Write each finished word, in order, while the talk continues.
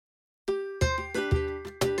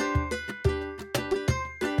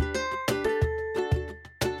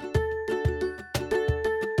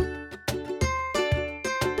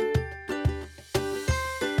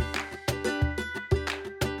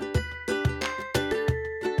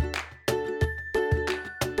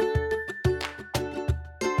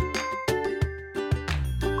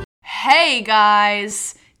Hey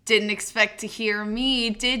guys, didn't expect to hear me,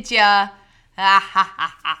 did ya?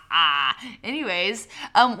 Anyways,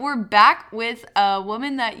 we're back with a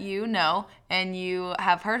woman that you know and you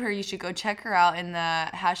have heard her. You should go check her out in the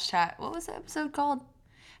hashtag. What was the episode called?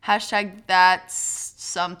 Hashtag that's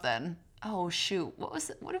something. Oh shoot, what was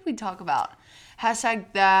it? What did we talk about? Hashtag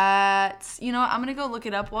that's. You know what? I'm gonna go look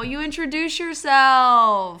it up while you introduce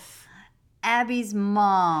yourself. Abby's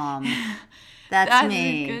mom. That's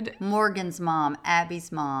me. Good. Morgan's mom, Abby's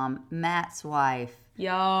mom, Matt's wife.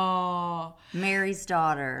 Yo. Mary's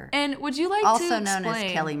daughter. And would you like also to explain, known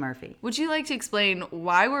as Kelly Murphy. Would you like to explain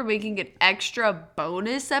why we're making an extra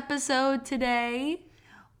bonus episode today?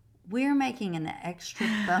 We're making an extra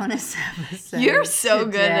bonus episode. You're so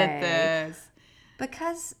good at this.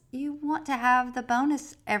 Because you want to have the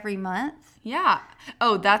bonus every month. Yeah.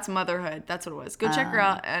 Oh, that's motherhood. That's what it was. Go check her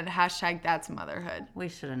out at hashtag that's motherhood. We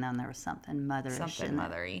should have known there was something motherish. Something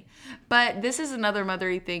mothery. But this is another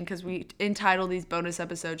mothery thing because we entitled these bonus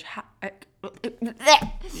episodes. I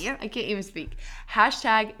can't even speak.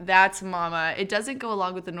 Hashtag that's mama. It doesn't go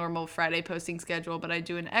along with the normal Friday posting schedule, but I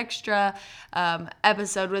do an extra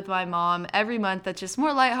episode with my mom every month that's just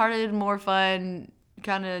more lighthearted, more fun,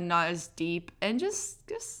 kind of not as deep, and just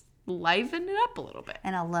liven it up a little bit.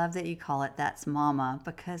 And I love that you call it That's Mama,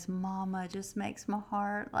 because Mama just makes my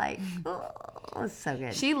heart like, oh, it's so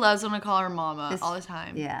good. She loves when I call her Mama all the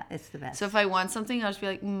time. Yeah, it's the best. So if I want something, I'll just be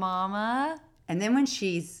like, Mama. And then when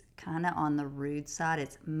she's kind of on the rude side,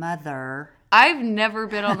 it's Mother. I've never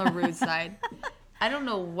been on the rude side. I don't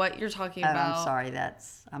know what you're talking about. I'm sorry.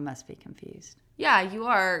 I must be confused. Yeah, you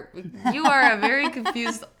are. You are a very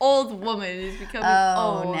confused old woman who's becoming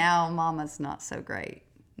old. Oh, now Mama's not so great.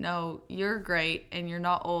 No, you're great, and you're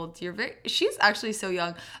not old. She's actually so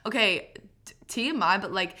young. Okay, TMI,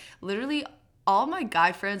 but like literally all my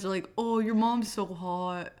guy friends are like, "Oh, your mom's so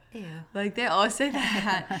hot." Ew. Like they always say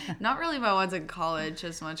that. Not really my ones in college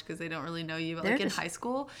as much because they don't really know you, but like in high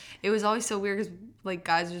school, it was always so weird because like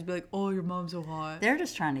guys would just be like, "Oh, your mom's so hot." They're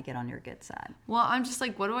just trying to get on your good side. Well, I'm just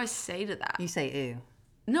like, what do I say to that? You say "ew."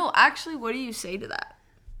 No, actually, what do you say to that?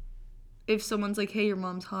 If someone's like, "Hey, your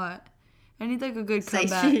mom's hot," I need like a good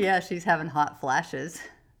comeback. She's having hot flashes.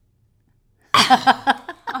 I'm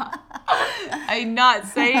not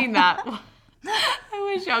saying that.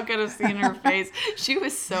 I wish y'all could have seen her face. She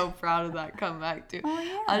was so proud of that comeback, too. Oh,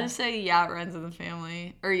 yeah. I'll just say, yeah, it runs in the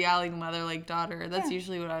family. Or yeah, like mother, like daughter. That's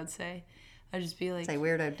usually what I would say. I'd just be like, say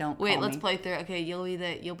weirdo, don't wait, call let's me. Play through. Okay,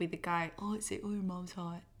 you'll be the guy. Oh, say, oh, your mom's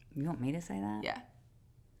hot. You want me to say that? Yeah.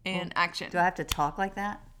 And action. Do I have to talk like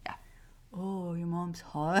that? Yeah. Oh, your mom's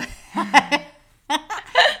hot.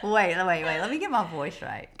 Wait. Let me get my voice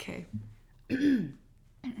right. Okay.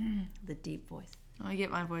 The deep voice. Let me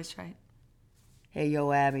get my voice right. Hey,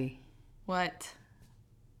 yo, Abby. What?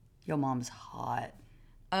 Your mom's hot.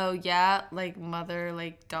 Oh, yeah, like mother,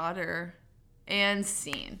 like daughter, and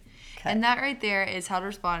scene. Okay. And that right there is how to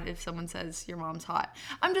respond if someone says your mom's hot.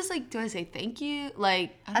 I'm just like, do I say thank you?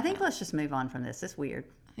 Like, I think let's just move on from this. It's weird.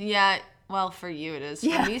 Yeah, well, for you it is. For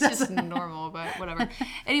me, it's just normal, but whatever.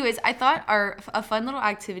 Anyways, I thought a fun little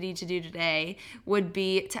activity to do today would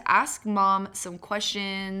be to ask mom some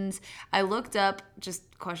questions. I looked up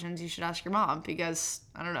just questions you should ask your mom because,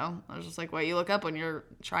 I don't know, I was just like, what you look up when you're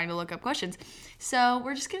trying to look up questions. So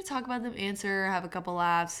we're just going to talk about them, answer, have a couple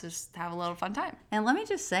laughs, just have a little fun time. And let me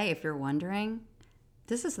just say, if you're wondering,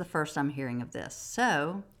 this is the first I'm hearing of this.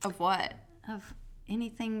 So. Of what? Of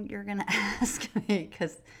anything you're gonna ask me,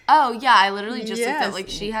 because oh yeah, I literally just looked at, like,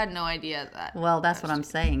 she had no idea that. Well, that's what I'm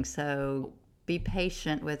saying. So be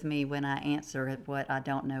patient with me when I answer what I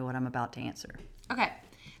don't know what I'm about to answer. Okay,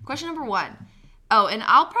 question number 1. Oh, and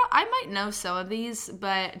I might know some of these,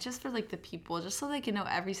 but just for like the people, just so they can know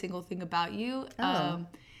every single thing about you,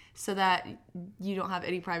 so that you don't have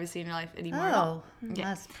any privacy in your life anymore. Oh, okay.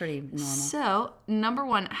 That's pretty normal. So number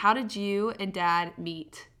 1, how did you and Dad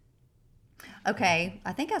meet? Okay,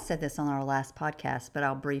 I think I said this on our last podcast, but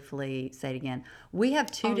I'll briefly say it again. We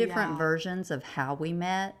have two different versions of how we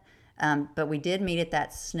met, but we did meet at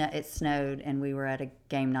it snowed, and we were at a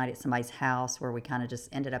game night at somebody's house where we kind of just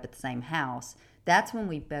ended up at the same house. That's when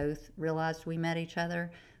we both realized we met each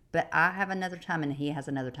other, but I have another time and he has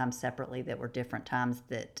another time separately that were different times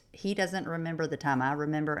that he doesn't remember the time I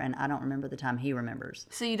remember, and I don't remember the time he remembers.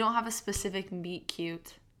 So you don't have a specific meet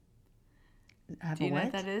cute? Do you know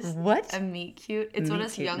what that is? What? A meet cute. It's what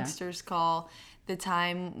us youngsters call the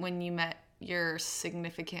time when you met your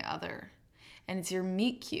significant other. And it's your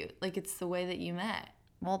meet cute. Like, it's the way that you met.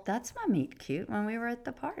 Well, that's my meet cute when we were at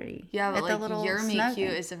the party. Yeah, but at the like little your meet snow cute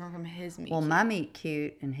thing. is different from his meet Well, cute. my meet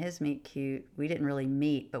cute and his meet cute, we didn't really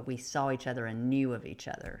meet, but we saw each other and knew of each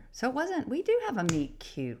other. So it wasn't, we do have a meet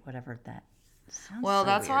cute, whatever that sounds. Well, so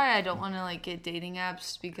that's weird. why I don't want to like get dating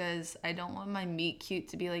apps, because I don't want my meet cute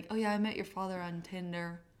to be like, oh yeah, I met your father on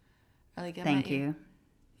Tinder. Or like, I Thank met you.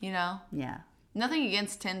 You know? Yeah. Nothing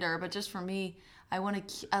against Tinder, but just for me, I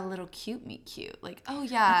want a little cute meet cute. Like, oh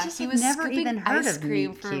yeah, I just he have was never scooping even heard ice of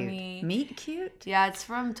cream meet for cute. me. Meet cute? Yeah, it's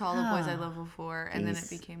from To All the Boys I Oh, Love Before, and then it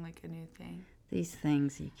these- became like a new thing. These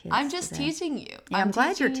things you kids. I'm just today. teaching you. Yeah, I'm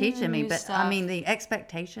glad you're teaching you teaching me, new but stuff. I mean the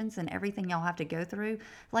expectations and everything y'all have to go through.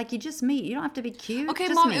 Like you just meet. You don't have to be cute. Okay,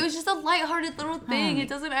 just Mom, meet. it was just a lighthearted little thing. Oh It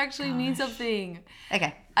doesn't actually mean something.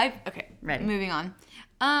 Okay. Okay. Ready. Moving on.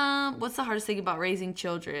 What's the hardest thing about raising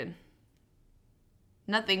children?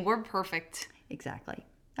 Nothing. We're perfect. Exactly.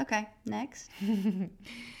 Okay. Next.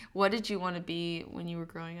 What did you want to be when you were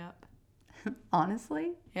growing up?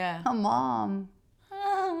 Honestly, Yeah. a mom.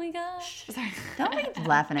 Oh my gosh. Sorry. Don't be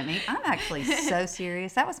laughing at me. I'm actually so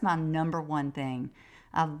serious. That was my number one thing.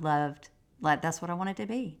 I loved, like, that's what I wanted to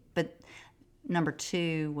be. But number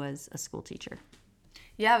 2 was a school teacher.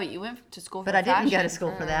 Yeah, but you went to school for But I didn't go to fashion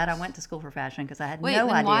school for that. I first. went to school for fashion because I had Wait, no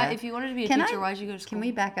then idea. why, if you wanted to be a teacher, why'd you go to school? Can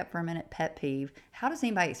we back up for a minute? Pet peeve. How does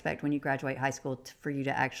anybody expect when you graduate high school for you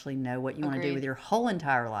to actually know what you want to do Agreed. with your whole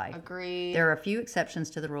entire life? Agreed. There are a few exceptions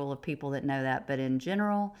to the rule of people that know that, but in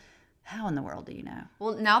general, how in the world do you know?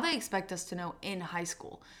 Well, now they expect us to know in high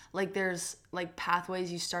school. Like there's like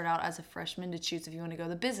pathways you start out as a freshman to choose if you want to go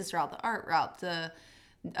the business route, the art route, the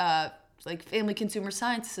like family consumer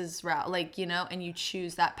sciences route, like, you know, and you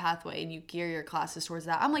choose that pathway and you gear your classes towards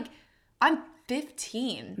that. I'm like, I'm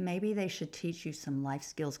 15. Maybe they should teach you some life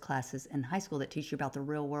skills classes in high school that teach you about the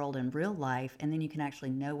real world and real life, and then you can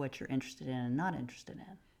actually know what you're interested in and not interested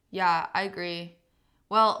in. Yeah, I agree.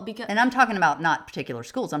 Well, because And I'm talking about not particular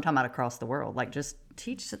schools. I'm talking about across the world. Like just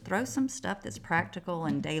throw some stuff that's practical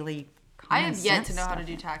and daily. I have yet sense to know how stuff. to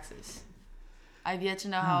do taxes. I've yet to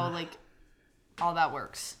know how like all that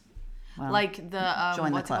works. Well, Like the join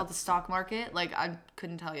the what's it club. called, the stock market. Like I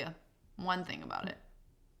couldn't tell you one thing about it.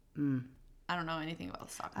 I don't know anything about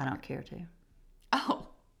the stock I market. don't care to. Oh,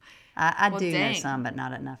 I Well, do know dang. some, but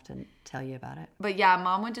not enough to tell you about it. but yeah,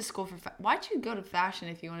 Mom went to school for. Why'd you go to fashion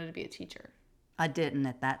if you wanted to be a teacher? I didn't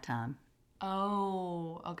at that time.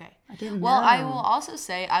 Oh, okay. I didn't Well, I know. will also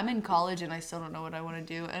say I'm in college and I still don't know what I want to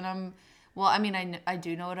do. And well, I mean, I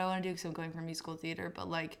do know what I want to do because I'm going for musical theater, but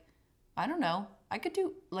like, I don't know. I could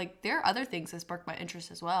do, like, there are other things that spark my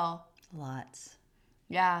interest as well. Lots.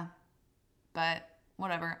 Yeah. But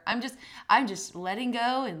whatever. I'm just letting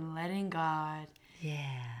go and letting God.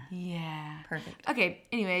 Yeah. Yeah. Perfect. Okay,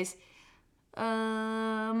 anyways.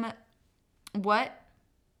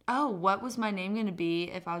 What was my name going to be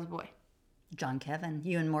if I was a boy? John Kevin.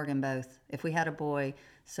 You and Morgan both. If we had a boy,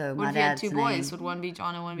 so What my if you had dad's two name. boys? Would one be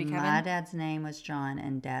John and one be Kevin? My dad's name was John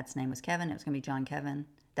and dad's name was Kevin. It was going to be John Kevin.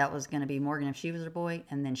 That was going to be Morgan if she was a boy,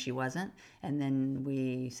 and then she wasn't. And then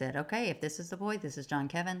we said, okay, if this is the boy, this is John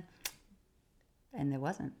Kevin. And it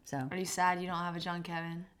wasn't. So, Are you sad you don't have a John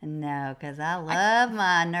Kevin? no, because I love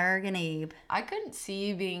my Nerg and Eve. I couldn't see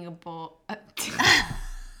you being a boy. I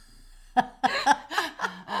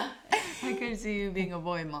could see you being a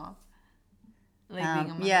boy mom. Like being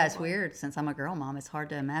a mother Yeah, of a it's boy. weird. Since I'm a girl mom, it's hard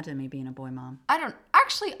to imagine me being a boy mom.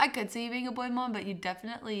 I could see you being a boy mom, but you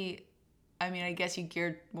definitely, I mean, I guess you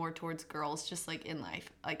geared more towards girls just like in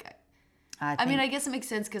life. Like, I mean, I guess it makes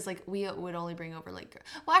sense because like we would only bring over like,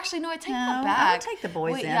 well, actually, no, I take that back. I would take the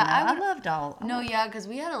boys Wait, in. yeah, though. I would- loved all. No, yeah, because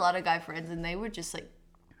we had a lot of guy friends and they would just like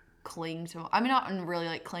cling to, I mean, not really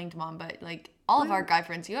like cling to mom, but like all of our guy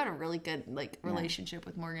friends, you had a really good like relationship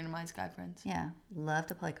with Morgan and my guy friends. Yeah, love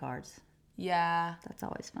to play cards. Yeah. That's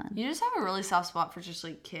always fun. You just have a really soft spot for just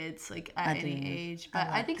like kids, like at any do. age. I But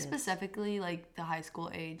I love think kids. specifically like the high school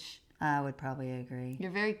age. I would probably agree. You're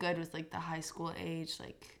very good with like the high school age,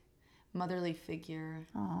 like motherly figure.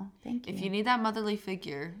 Oh, thank you. If you need that motherly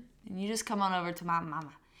figure, then you just come on over to my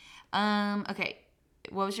mama. Okay.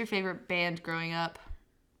 What was your favorite band growing up?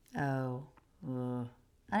 Oh, ugh.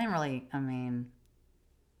 I didn't really. I mean,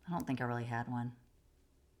 I don't think I really had one.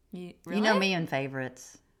 You You know me and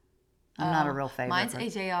favorites. I'm not a real favorite. Mine's person.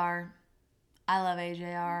 AJR. I love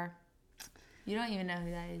AJR. You don't even know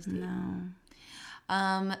who that is, do you?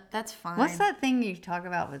 No. That's fine. What's that thing you talk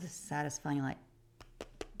about with the satisfying, like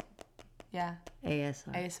Yeah.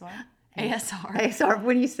 ASR? ASMR. ASR. ASR.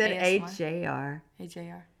 When you said ASMR. AJR.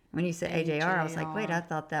 AJR. When you said AJR, I was like, wait, I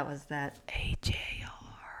thought that was that. AJR.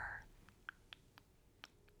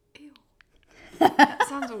 Ew. That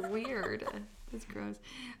sounds weird. That's gross.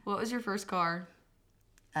 What was your first car?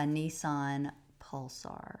 a Nissan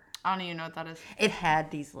Pulsar. I don't even know what that is. It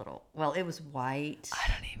had these little, well, it was white. I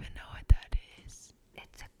don't even know what that is.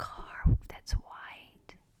 It's a car that's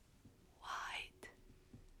white. White.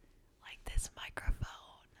 Like this microphone.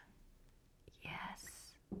 Yes.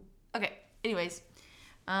 Okay, anyways.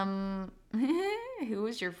 Who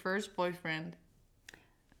was your first boyfriend?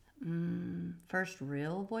 First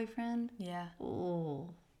real boyfriend? Yeah. Oh.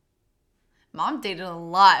 Mom dated a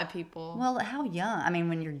lot of people. Well, how young? I mean,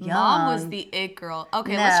 when you're young. Mom was the it girl.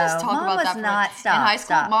 Okay, No, let's just talk Mom about was that for not. Stop, in high school.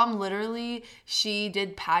 stop. Mom literally, she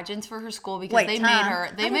did pageants for her school because Wait, they time. made her.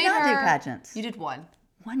 I They did made not her do pageants. You did one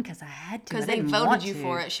One because I had to. because I they didn't voted want you to.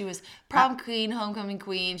 for it. She was prom queen, homecoming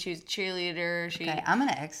queen. She was cheerleader. Okay, I'm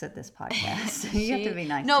gonna exit this podcast. You have to be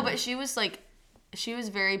nice. No, to but me. she was like. She was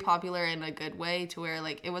very popular in a good way to where,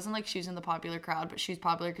 like, it wasn't like she was in the popular crowd, but she was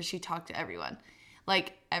popular because she talked to everyone.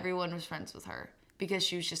 Like, everyone was friends with her because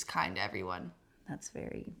she was just kind to everyone. That's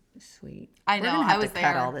very sweet. I We're know, gonna have I was to there.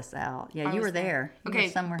 cut all this out. Yeah, I you was were there. You Okay,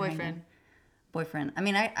 were somewhere boyfriend. hanging. Boyfriend. I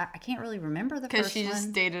mean, I can't really remember the Because first she one.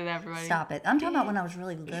 just dated everybody. Stop it. I'm talking about when I was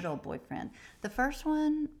really little boyfriend. The first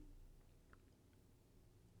one,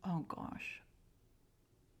 oh gosh.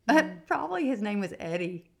 Probably his name was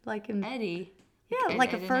Eddie. Like in Eddie. yeah, Ed- like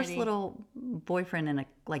Ed a and first Eddie. little boyfriend in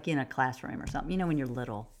a classroom or something. You know when you're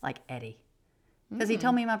little, like Eddie. Because he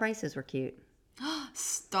told me my braces were cute.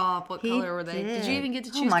 Stop. What He color were they? Did you even get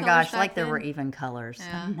to choose Oh my colors gosh, back like there then? were even colors.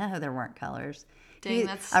 Yeah. No, there weren't colors. Dang,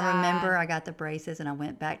 that's I remember sad. I got the braces and I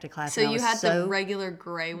went back to class. So and I you was had so, the regular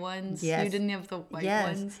gray ones? Yes. You didn't have the white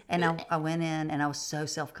yes. ones? And I went in and I was so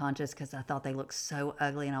self-conscious because I thought they looked so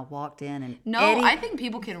ugly. And I walked in and No, Eddie, I think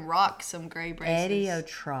people can rock some gray braces. Eddie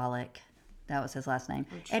O'Trollick, that was his last name.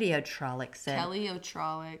 Eddie O'Trollick said, Kelly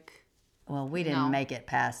O'Trollick. well, we didn't No. make it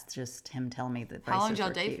past just him telling me that braces How long did y'all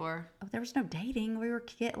were date cute. for? Oh, there was no dating. We were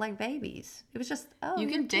like babies. It was just, oh, You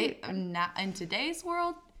you're can date cute. in today's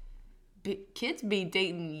world. Kids be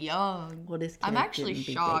dating young. Well, this I'm kid actually didn't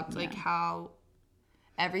be shocked, dating like young. how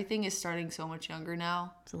everything is starting so much younger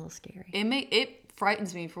now. It's a little scary. It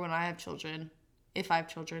frightens me for when I have children, if I have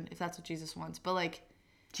children, if that's what Jesus wants. But like,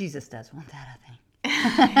 Jesus does want that, I think.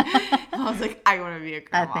 I was like, I want to be a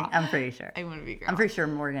grandma. I'm pretty sure. I want to be a grandma. I'm pretty sure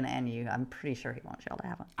Morgan and you, I'm pretty sure he wants y'all to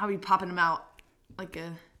have them. I'll be popping them out like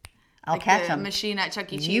a. I'll like catch the them. machine at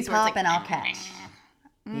Chuck E. Cheese. You where it's pop and like, I'll catch.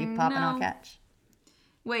 You pop and I'll no. catch.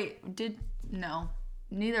 Wait, no?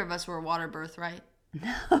 Neither of us were water birth, right?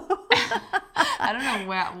 No. I don't know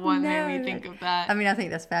what made me No, think of that. I mean, I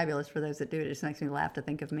think that's fabulous for those that do it. It just makes me laugh to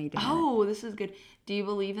think of me doing Oh, this is good. Do you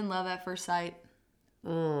believe in love at first sight? it.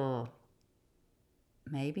 Oh.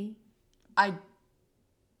 Maybe. I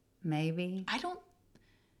Maybe.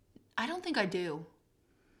 don't think I do.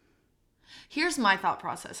 Here's my thought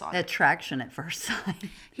process on it. Attraction at first sight.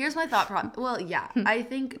 Here's my thought process. Well, yeah, I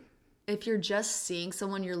think if you're just seeing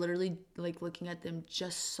someone, you're literally like looking at them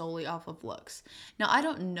just solely off of looks. Now, I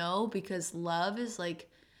don't know because love is like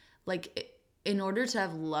in order to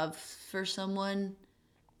have love for someone,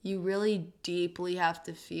 you really deeply have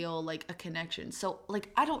to feel like a connection. So like,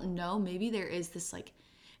 I don't know, maybe there is this like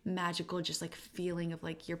magical just like feeling of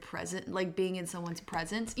like you're present, like being in someone's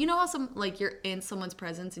presence. You know how some like you're in someone's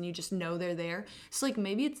presence and you just know they're there. So like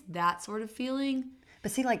maybe it's that sort of feeling.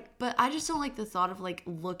 But see, like, But I just don't like the thought of like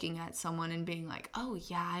looking at someone and being like, oh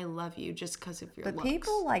yeah, I love you just because of your but looks.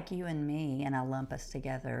 people like you and me, and I lump us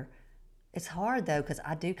together. It's hard though, because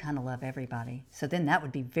I do kind of love everybody. So then that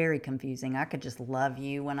would be very confusing. I could just love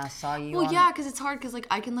you when I saw you. Well, on- yeah, because it's hard because like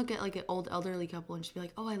I can look at like an old elderly couple and just be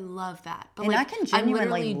like, oh, I love that. But And like I can genuinely I'm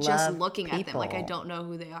literally just love looking at them like I people. don't know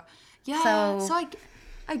who they are. Yeah. So- So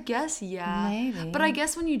I guess yeah. Maybe. But I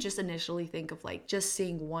guess when you just initially think of like just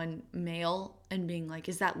seeing one male and being like,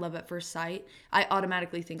 is that love at first sight? I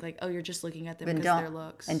automatically think like, oh, you're just looking at them And because of their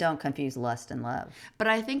looks. And don't confuse lust and love. But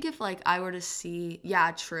I think if like I were to see,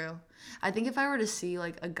 yeah, true. I think if I were to see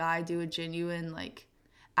like a guy do a genuine like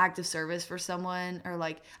act of service for someone, or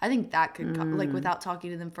like I think that could like without talking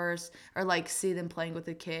to them first, or like see them playing with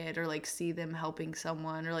a kid, or like see them helping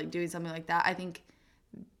someone, or like doing something like that. I think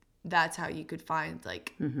that's how you could find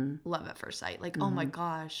like love at first sight. Like, oh my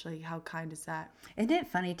gosh, like how kind is that? Isn't it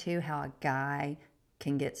funny too how a guy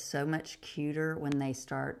can get so much cuter when they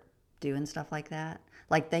start doing stuff like that?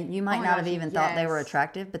 Like you might my not have gosh, even thought they were yes.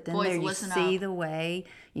 attractive, but then Boys, there you listen see up. the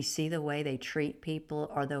way they treat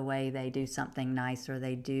people, or the way they do something nice, or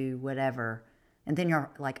they do whatever, and then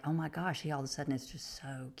you're like, oh my gosh, he all of a sudden is just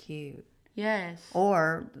so cute. Yes.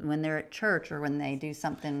 Or when they're at church, or when they do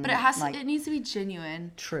something, But it has like to, it needs to be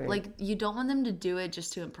genuine. True. Like you don't want them to do it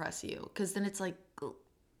just to impress you, because then it's like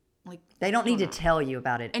like They don't need to tell you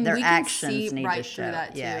about it. and Their we can actions see need right to through show.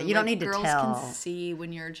 that too. Yeah, you don't need to girls tell. can see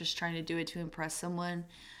when you're just trying to do it to impress someone.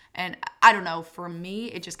 And I don't know, for me,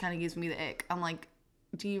 it just kind of gives me the ick. I'm like,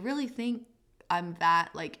 do you really think I'm that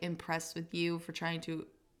like impressed with you for trying to?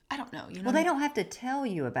 I don't know. You know. Well, they don't have to tell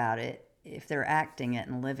you about it if they're acting it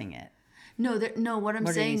and living it. No, no. What I'm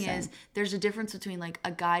saying saying? is, there's a difference between like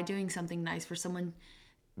a guy doing something nice for someone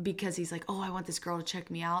because he's like, oh, I want this girl to check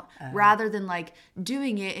me out, rather than like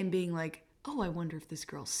doing it and being like, oh, I wonder if this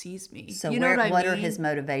girl sees me. So you know what are his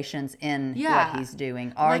motivations in Yeah. what he's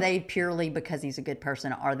doing? Are Like- they purely because he's a good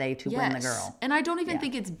person? Are they to win the girl? And I don't even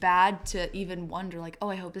think it's bad to even wonder, like, oh,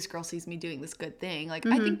 I hope this girl sees me doing this good thing. Like,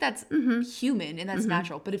 I think that's human and that's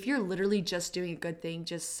natural. But if you're literally just doing a good thing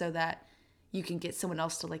just so that you can get someone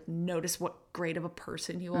else to, like, notice what great of a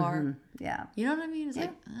person you are. Yeah. You know what I mean? It's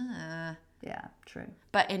like, Yeah, true.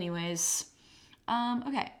 But anyways,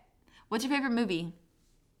 okay. What's your favorite movie?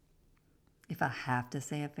 If I have to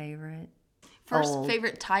say a favorite. First,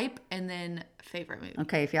 favorite type, and then favorite movie.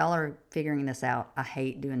 Okay, if y'all are figuring this out, I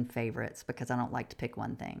hate doing favorites because I don't like to pick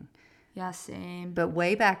one thing. Yeah, same. But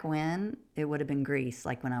way back when, it would have been Grease,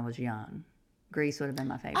 like when I was young. Grease would have been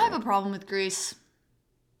my favorite. I have a problem with Grease.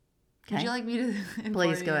 Would Okay. you like me to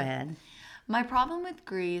Please go ahead. My problem with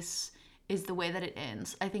Grease is the way that it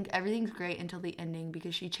ends. I think everything's great until the ending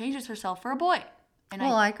because she changes herself for a boy. And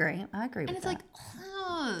I agree. I agree and with it's that. like,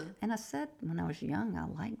 ugh. And I said when I was young, I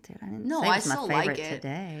liked it. I didn't No, say it I was my still favorite like it.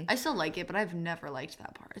 today. I still like it, but I've never liked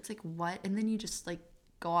that part. It's like, what? And then you just like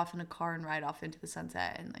go off in a car and ride off into the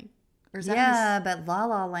sunset and like, or is that Yeah, but La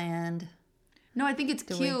La Land. No, I think it's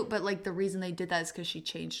cute, but like the reason they did that is because she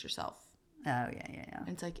changed herself. Oh, yeah. And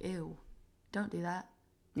it's like, ew, don't do that.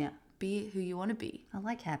 Yeah. Be who you want to be. I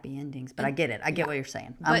like happy endings, but I get it. I get what you're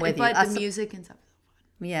saying. I'm with you. But the music and stuff.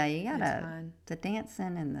 Yeah, you It's gotta fun. the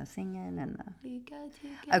dancing and the singing and the. You got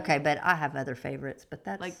to go. Okay, but I have other favorites, but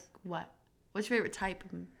that's Like what? What's your favorite type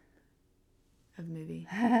of movie?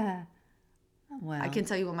 well, I can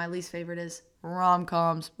tell you what my least favorite is.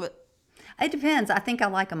 Rom-coms, but it depends. I think I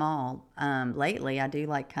like them all. Lately, I do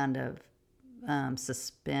like kind of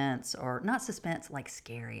suspense or not suspense, like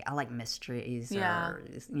scary. I like mysteries, or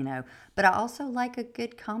But I also like a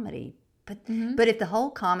good comedy. But if the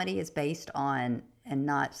whole comedy is based on, and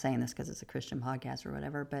not saying this because it's a Christian podcast or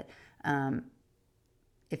whatever, but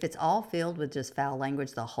if it's all filled with just foul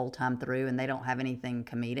language the whole time through and they don't have anything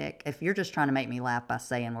comedic, if you're just trying to make me laugh by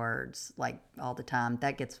saying words like all the time,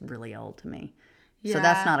 that gets really old to me. So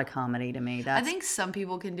that's not a comedy to me. I think some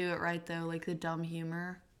people can do it right though, like the dumb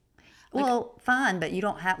humor. Well, fine, but you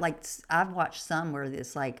don't have, like, I've watched some where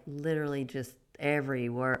it's like literally just every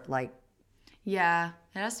word, like. Yeah,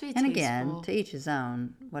 it has to be And tasteful. again, to each his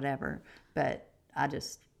own, whatever. But I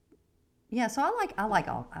just, so I like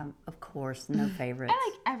all, of course, no favorites. I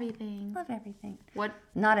like everything. Love everything. What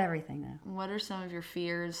Not everything, though. What are some of your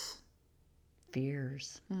fears?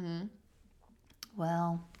 Fears.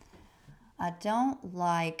 Well, I don't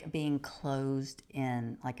like being closed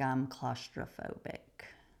in, like I'm claustrophobic.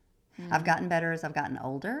 I've gotten better as I've gotten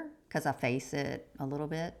older because I face it a little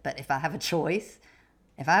bit. But if I have a choice,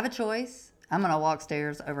 I'm going to walk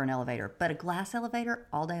stairs over an elevator. But a glass elevator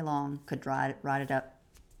all day long could ride it up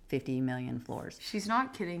 50 million floors. She's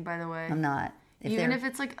not kidding, by the way. I'm not. Even if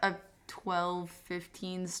it's like a 12,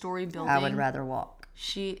 15 story building. I would rather walk.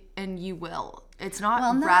 And you will. It's not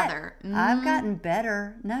Well, rather. I've gotten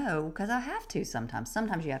better. No, because I have to sometimes.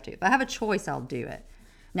 Sometimes you have to. If I have a choice, I'll do it.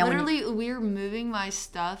 Now, Literally, we're moving my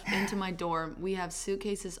stuff into my dorm. We have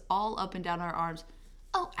suitcases all up and down our arms.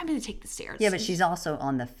 Oh, I'm going to take the stairs. Yeah, but she's also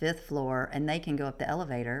on the 5th floor, and they can go up the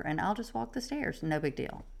elevator, and I'll just walk the stairs. No big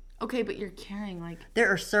deal. Okay, but you're carrying like. There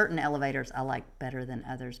are certain elevators I like better than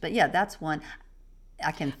others. But yeah, that's one.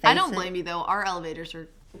 I can face I don't it. blame you, though. Our elevators are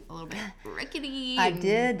a little bit rickety. I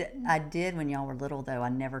did when y'all were little, though. I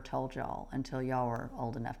never told y'all until y'all were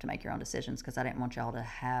old enough to make your own decisions because I didn't want y'all to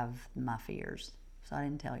have my fears. So I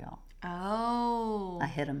didn't tell y'all. Oh. I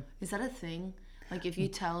hid them. Is that a thing? Like if you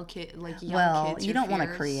tell young kids you don't want to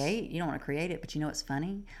fears? create. You don't want to create it. But you know what's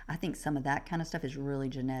funny? I think some of that kind of stuff is really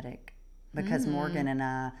genetic. Because Morgan and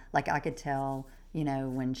I, like I could tell,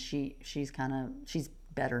 when she's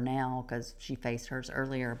better now because she faced hers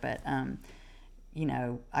earlier. But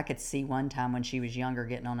I could see one time when she was younger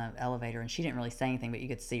getting on an elevator and she didn't really say anything, but you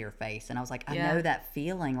could see her face. And I was like, I know that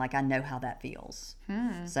feeling. Like I know how that feels.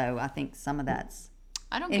 So I think some of that's.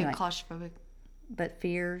 I don't get claustrophobic. But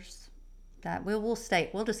fears, that we'll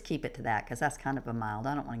just keep it to that because that's kind of a mild.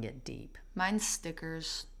 I don't want to get deep. Mine's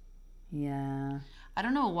stickers. Yeah. I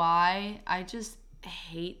don't know why. I just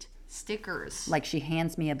hate stickers. Like she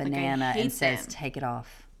hands me a banana and says, them. take it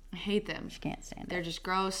off. I hate them. She can't stand They're it. just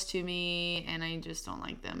gross to me, and I just don't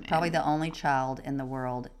like them. Probably the only child in the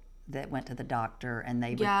world that went to the doctor and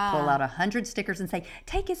they would pull out 100 stickers and say,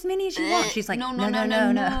 take as many as you want. She's like,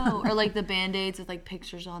 no. Or like the Band-Aids with like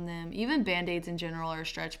pictures on them. Even Band-Aids in general are a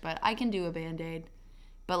stretch, but I can do a Band-Aid.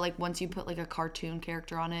 But like once you put like a cartoon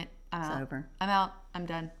character on it, I'm out. Over. I'm out. I'm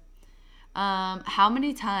done. How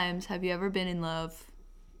many times have you ever been in love?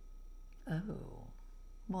 Oh,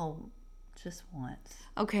 well, just once.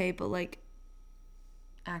 Okay, but like,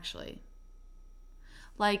 actually,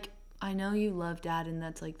 like, I know you love Dad and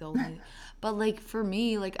that's like the only, but like for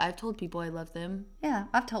me, like I've told people I love them. Yeah,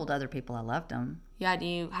 I've told other people I loved them. Yeah, do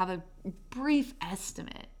you have a brief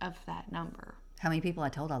estimate of that number? How many people I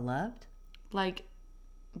told I loved? Like,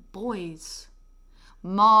 boys.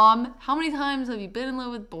 Mom, how many times have you been in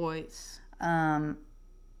love with boys? Not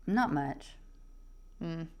much.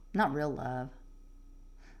 Not real love.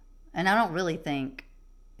 And I don't really think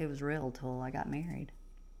it was real till I got married.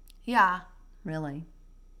 Yeah. Really.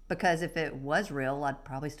 Because if it was real, I'd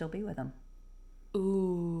probably still be with him.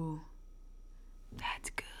 Ooh. That's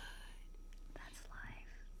good. That's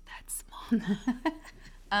life. That's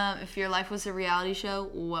Mama. If your life was a reality show,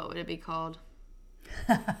 what would it be called?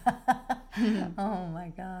 Oh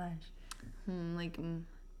my gosh.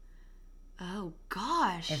 Oh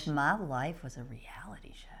gosh. If my life was a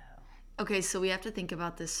reality show. Okay, so we have to think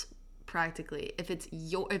about this practically. If it's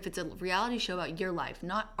a reality show about your life,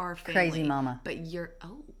 not our family. Crazy Mama. But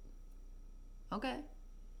okay.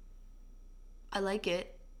 I like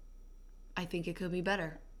it. I think it could be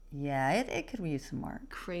better. Yeah, it could use some work.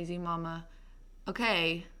 Crazy Mama.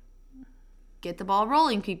 Okay. Get the ball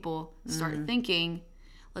rolling, people. Start thinking.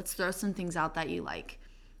 Let's throw some things out that you like.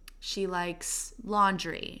 She likes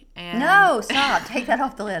laundry and No, stop. Take that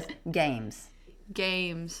off the list. games,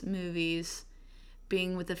 movies,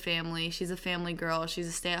 being with the family. She's a family girl. She's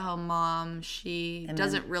a stay-at-home mom. She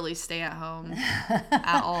doesn't really stay at home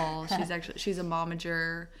at all. She's a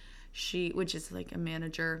momager. Which is like a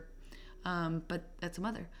manager, but that's a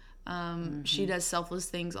mother. She does selfless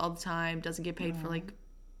things all the time. Doesn't get paid for like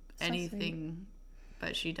anything,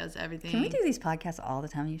 but she does everything. Can we do these podcasts all the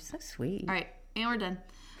time? You're so sweet. All right, and we're done.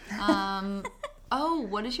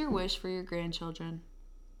 What is your wish for your grandchildren?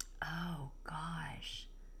 Oh, gosh.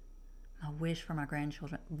 My wish for my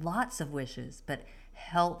grandchildren. Lots of wishes, but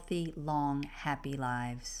healthy, long, happy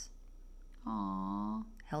lives. Aww.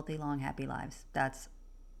 Healthy, long, happy lives. That's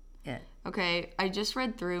it. Okay, I just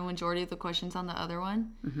read through majority of the questions on the other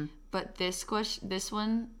one, but this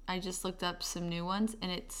one, I just looked up some new ones,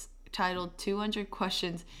 and it's titled 200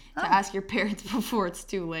 Questions to Ask Your Parents Before It's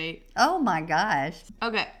Too Late. Oh, my gosh.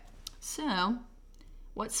 Okay, so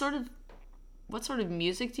what sort of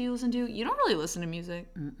music do you listen to? You don't really listen to music.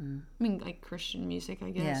 I mean, like Christian music,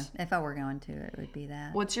 I guess. Yeah, if I were going to, it would be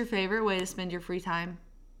that. What's your favorite way to spend your free time?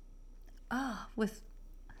 Oh,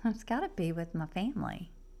 it's got to be with my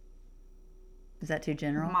family. Is that too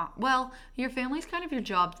general? Well, your family's kind of your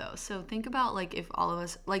job, though. So think about, like, if all of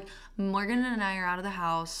us... Like, Morgan and I are out of the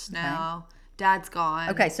house now. Dad's gone.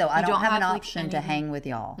 Okay, so I don't have an like, option to hang with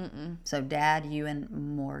y'all. So Dad, you and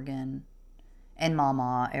Morgan and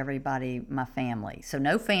Mama, everybody, my family. So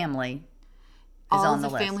no family is on the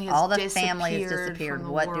list. All the family has disappeared.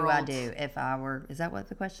 What do I do if I were... Is that what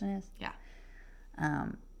the question is? Yeah.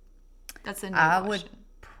 That's a new I question. would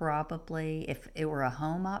probably, if it were a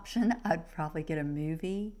home option, I'd probably get a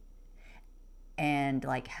movie and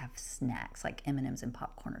like have snacks like M&Ms and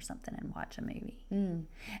popcorn or something and watch a movie.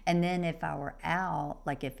 And then if I were out,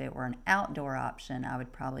 like if it were an outdoor option, I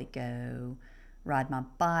would probably go ride my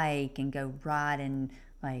bike and go ride and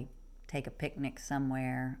like take a picnic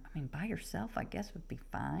somewhere. I mean, by yourself, I guess would be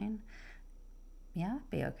fine. Yeah, I'd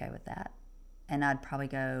be okay with that. And I'd probably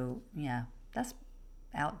go, yeah, that's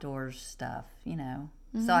outdoors stuff, you know.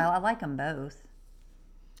 So I like them both.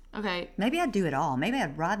 Okay. Maybe I'd do it all. Maybe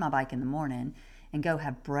I'd ride my bike in the morning and go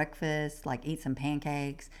have breakfast, like eat some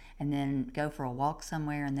pancakes, and then go for a walk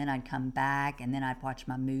somewhere, and then I'd come back, and then I'd watch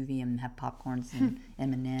my movie and have popcorns and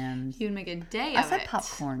M&Ms. You would make a day I of said it.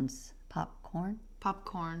 popcorns. Popcorn?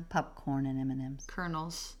 Popcorn. Popcorn and M&Ms.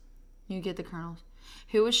 Kernels. You get the kernels.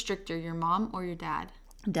 Who was stricter, your mom or your dad?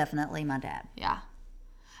 Definitely my dad. Yeah.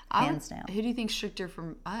 Hands down. Who do you think's stricter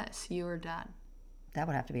from us, you or dad? That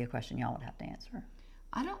would have to be a question y'all would have to answer.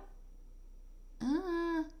 I don't...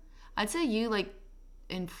 I'd say you, like,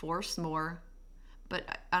 enforce more. But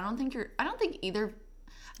I don't think either...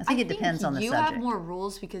 I think it depends on the subject. You have more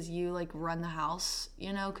rules because you, like, run the house,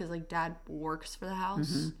 you know? Because, like, dad works for the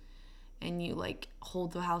house. And you, like,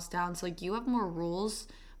 hold the house down. So, like, you have more rules.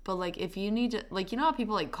 But, like, if you need to... Like, you know how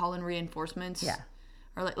people, like, call in reinforcements? Yeah.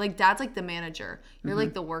 Or like dad's like the manager. You're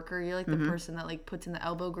like the worker. You're like the person that like puts in the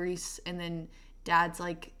elbow grease, and then dad's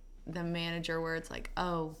like the manager where it's like,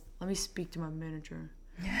 oh, let me speak to my manager.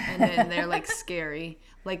 And then they're like scary.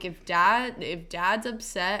 Like if dad's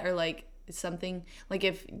upset or like something, like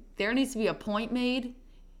if there needs to be a point made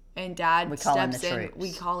and dad steps in,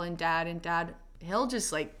 we call in dad, and dad, he'll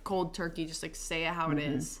just like cold turkey, just like say it how it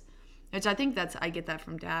is. Which I think I get that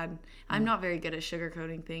from dad. I'm not very good at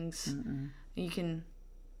sugarcoating things. You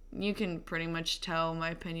can pretty much tell my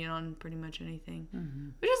opinion on pretty much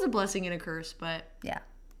anything, which is a blessing and a curse, but yeah.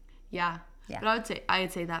 But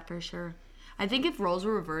I'd say that for sure. I think if roles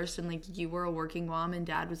were reversed and like you were a working mom and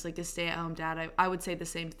dad was like a stay-at-home dad, I would say the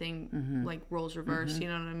same thing, like roles reversed. You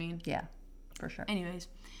know what I mean? Yeah, for sure. Anyways,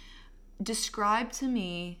 describe to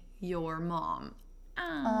me your mom.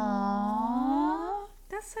 Aww,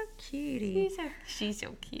 that's so cutie. She's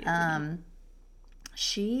so cute.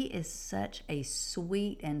 She is such a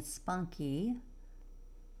sweet and spunky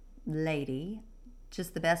lady.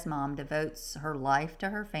 Just the best mom. Devotes her life to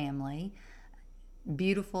her family.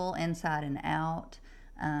 Beautiful inside and out.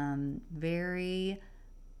 Very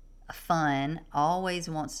fun. Always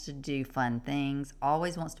wants to do fun things.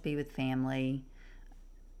 Always wants to be with family.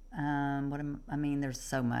 There's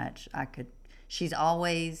so much she's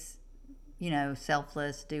always,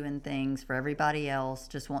 selfless, doing things for everybody else,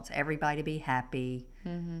 just wants everybody to be happy,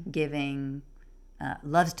 giving,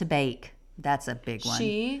 loves to bake. That's a big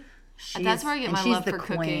one. That's where I get my love for cooking. She's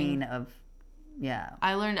the queen of,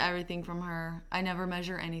 I learned everything from her. I never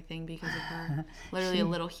measure anything because of her. Literally a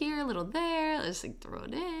little here, a little there. Let's like throw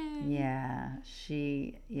it in.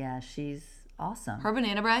 She's awesome. Her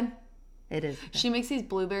banana bread. It is. She makes these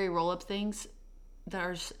blueberry roll-up things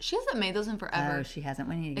she hasn't made those in forever. Oh, she hasn't.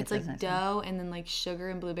 We need to get It's like dough and then like sugar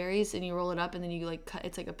and blueberries, and you roll it up and then you like cut.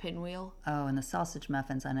 It's like a pinwheel. Oh, and the sausage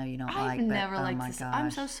muffins. I know you don't like. I've never liked my this. gosh. I'm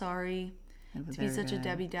so sorry to be such a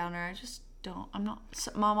Debbie Downer. I just don't. I'm not.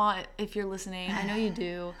 Mama, if you're listening, I know you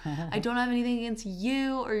do. I don't have anything against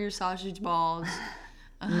you or your sausage balls.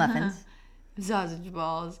 Muffins. Sausage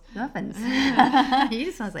balls. Muffins. You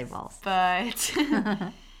just want to say balls. But,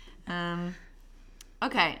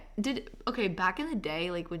 okay, back in the day,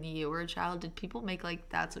 like when you were a child, did people make like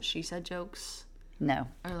that's what she said jokes? No.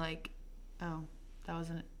 Or like, oh, that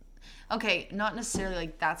wasn't it. Okay, not necessarily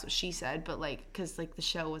like that's what she said, but like, because like the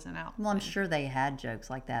show wasn't out. Well, I'm sure they had jokes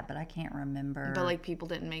like that, but I can't remember. But like people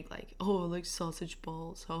didn't make like, oh, like sausage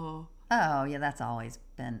balls. Oh, yeah, that's always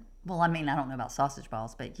been. Well, I mean, I don't know about sausage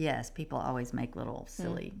balls, but yes, people always make little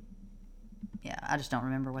silly. Yeah, I just don't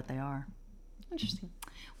remember what they are. Interesting.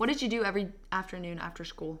 What did you do every afternoon after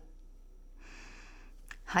school?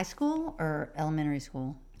 High school or elementary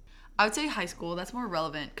school? I would say high school. That's more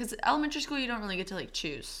relevant because elementary school you don't really get to like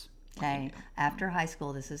choose. Okay, after high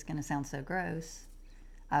school, this is going to sound so gross.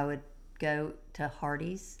 I would go to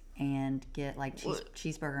Hardee's and get like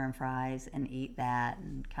cheeseburger and fries and eat that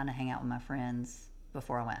and kind of hang out with my friends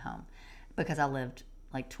before I went home because I lived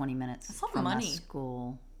like 20 minutes from my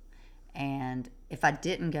school. And if I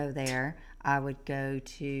didn't go there, I would go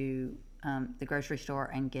to the grocery store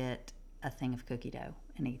and get a thing of cookie dough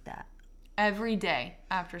and eat that. Every day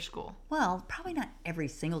after school? Well, probably not every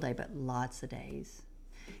single day, but lots of days.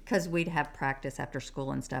 Because we'd have practice after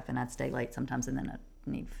school and stuff, and I'd stay late sometimes, and then I'd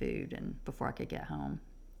need food and before I could get home.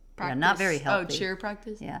 Practice? Yeah, not very healthy. Oh, cheer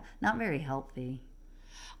practice? Yeah, not very healthy.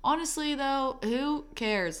 Honestly, though, who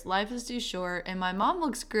cares? Life is too short, and my mom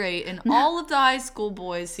looks great, and all of the high school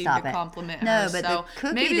boys seem to compliment her. No, but the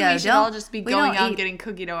cookie maybe dough, we should all just be going out and getting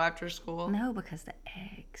cookie dough after school. No, because the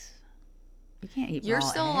eggs. You can't eat You're raw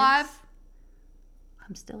still eggs. alive?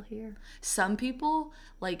 I'm still here. Some people,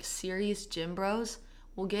 like serious gym bros,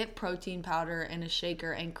 will get protein powder in a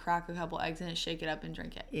shaker and crack a couple eggs in it, shake it up, and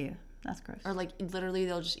drink it. Ew, that's gross. Or like literally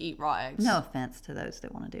they'll just eat raw eggs. No offense to those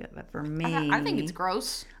that want to do it, but for me, I think it's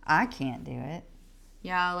gross. I can't do it.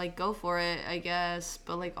 Yeah, like go for it, I guess.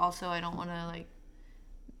 But like also I don't want to like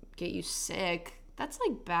get you sick. That's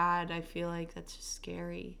like bad. I feel like that's just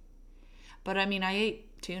scary. But I mean, I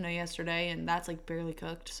ate tuna yesterday and that's like barely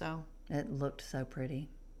cooked, so. It looked so pretty.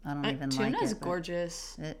 I don't even like it. Tuna is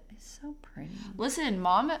gorgeous. It is so pretty. Listen,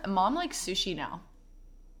 mom likes sushi now.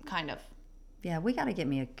 Kind of. Yeah, we got to get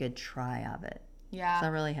me a good try of it. Yeah. I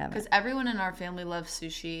really haven't. Because everyone in our family loves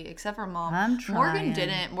sushi, except for mom. I'm trying. Morgan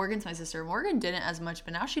didn't. Morgan's my sister. Morgan didn't as much,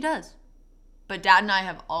 but now she does. But Dad and I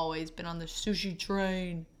have always been on the sushi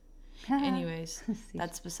train. Anyways,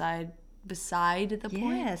 that's beside the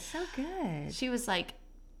point. Yeah, so good. She was like,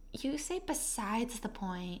 you say besides the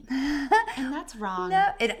point, and that's wrong.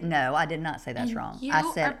 No, I did not say that's wrong.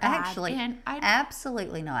 I said, actually,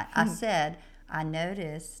 absolutely not. I said, I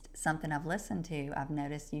noticed something I've listened to. I've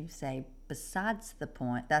noticed you say besides the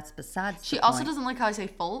point. That's besides She the also point. doesn't like how I say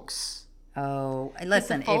folks. Oh,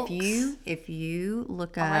 listen, folks. if you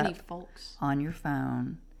look Already, up folks. on your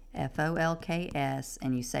phone FOLKS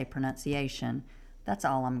and you say pronunciation, that's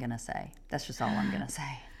all I'm going to say. That's just all I'm going to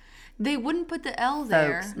say. They wouldn't put the L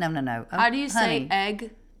there. Folks, no. Oh, How do you honey, say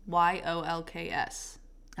egg? YOLKS.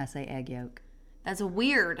 I say egg yolk. That's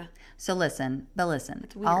weird. So listen, Weird.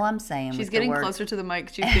 all I'm saying She's with getting the word, closer to the mic.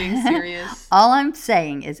 She's getting serious. all I'm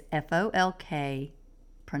saying is FOLK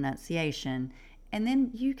pronunciation, and then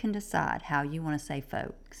you can decide how you want to say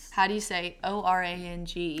folks. How do you say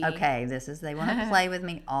ORANGE? Okay, they want to play with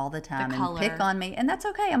me all the time The and color. pick on me, and that's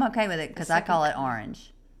okay. I'm okay with it because I call it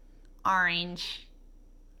orange. Orange.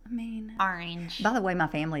 I mean, Orange. by the way, my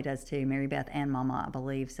family does too. Mary Beth and Mama, I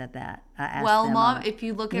believe, said that. I asked Well, them, Mom, if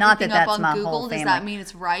you look not everything that up that's on my Google, whole does family. that mean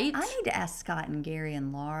it's right? I need to ask Scott and Gary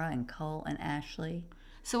and Laura and Cole and Ashley.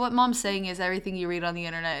 So what Mom's saying is everything you read on the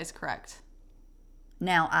internet is correct.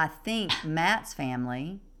 Now, I think Matt's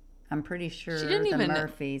family, I'm pretty sure She didn't the even-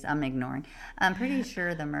 Murphys, I'm ignoring. I'm pretty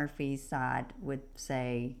sure the Murphys side would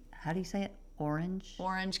say, how do you say it? Orange?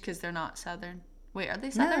 Orange because they're not Southern. Wait, are they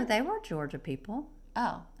No, Southern? they were Georgia people.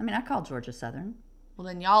 Oh. I mean, I call Georgia Southern. Well,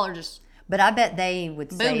 then y'all are just... But I bet they would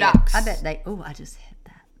say it. Boondocks. I bet they, oh, I just hit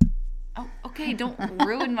that. Oh, okay, don't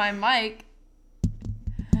ruin my mic.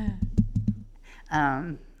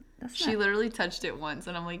 That's She literally touched it once,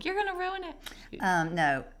 and I'm like, you're going to ruin it.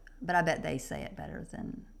 no, but I bet they say it better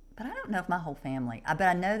than. But I don't know if my whole family. But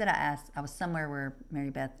I know that I was somewhere where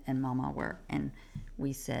Mary Beth and Mama were, and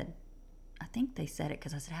we said, I think they said it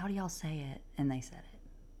because I said, "How do y'all say it?" And they said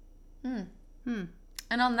it.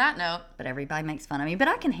 And on that note, But everybody makes fun of me. But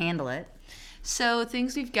I can handle it. so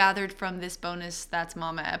things we've gathered from this bonus That's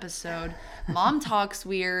Mama episode. Mom talks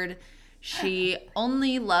weird. She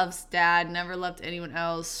only loves Dad, never loved anyone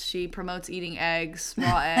else. She promotes eating eggs,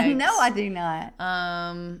 raw eggs. No, I do not.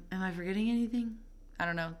 Am I forgetting anything? I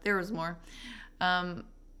don't know. There was more.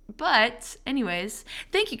 But anyways,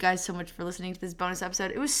 thank you guys so much for listening to this bonus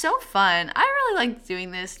episode. It was so fun. I really liked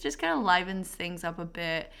doing this. Just kind of livens things up a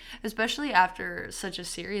bit, especially after such a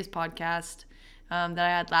serious podcast that I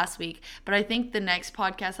had last week. But I think the next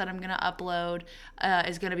podcast that I'm going to upload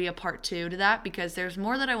is going to be a part 2 to that because there's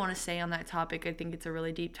more that I want to say on that topic. I think it's a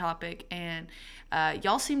really deep topic and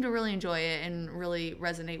y'all seem to really enjoy it and really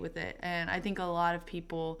resonate with it. And I think a lot of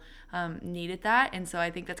people needed that. And so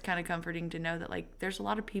I think that's kind of comforting to know that like there's a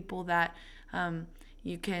lot of people that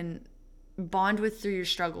you can bond with through your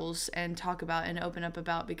struggles and talk about and open up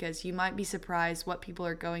about because you might be surprised what people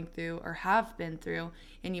are going through or have been through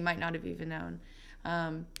and you might not have even known.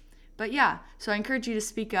 But yeah, so I encourage you to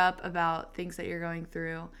speak up about things that you're going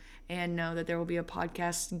through and know that there will be a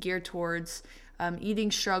podcast geared towards eating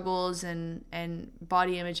struggles and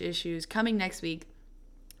body image issues coming next week.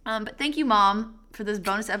 But thank you, Mom, for this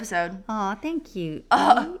bonus episode. Aw, thank you.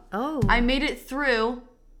 I made it through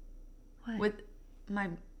What? with my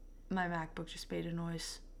MacBook just made a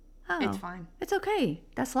noise. Oh, It's fine. It's okay.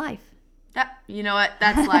 That's life. You know what?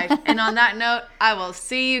 That's life. And on that note, I will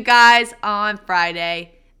see you guys on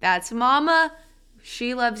Friday. That's Mama.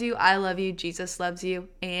 She loves you. I love you. Jesus loves you.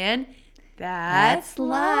 And that's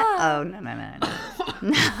life. Oh, no.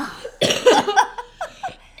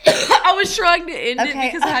 I was trying to end it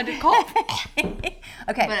because I had to cough.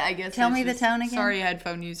 Okay. But I guess Tell it's me the just- tone again. Sorry,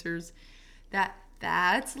 headphone users.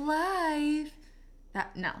 That's life.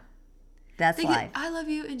 That's Think it, life. I love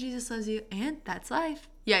you and Jesus loves you and that's life.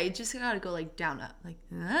 Yeah, you just gotta go like down up. Like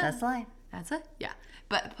That's life. That's it. Yeah,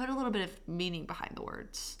 but put a little bit of meaning behind the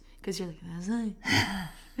words because you're like that's life.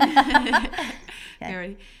 You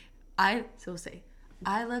ready? So we'll say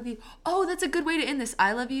I love you. Oh, that's a good way to end this.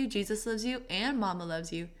 I love you. Jesus loves you and Mama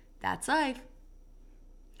loves you. That's life.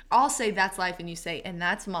 I'll say that's life and you say and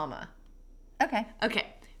that's Mama. Okay.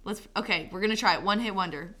 Okay, we're gonna try it. One hit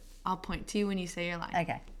wonder. I'll point to you when you say your line.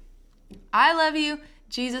 Okay. I love you,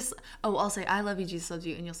 Jesus. Oh, I'll say I love you, Jesus loves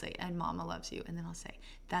you, and you'll say and Mama loves you, and then I'll say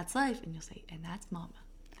that's life, and you'll say and that's Mama.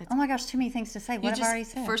 Oh my gosh, too many things to say. What have I already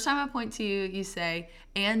said? First time I point to you, you say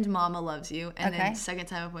and Mama loves you, and Okay. then second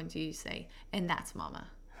time I point to you, you say and that's Mama.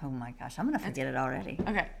 Oh my gosh, I'm gonna forget it already.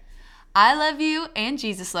 Okay, I love you, and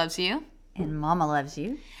Jesus loves you, And Mama loves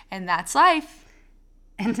you. and that's life.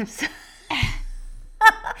 And it's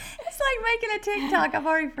like making a TikTok. I've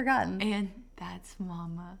already forgotten. And that's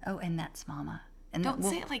Mama. Oh, and that's Mama. And Don't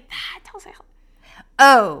say it like that. Don't say it.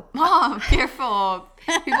 Oh, Mom, careful.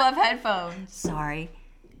 People have headphones. sorry.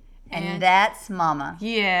 And And- that's Mama.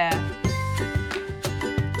 Yeah.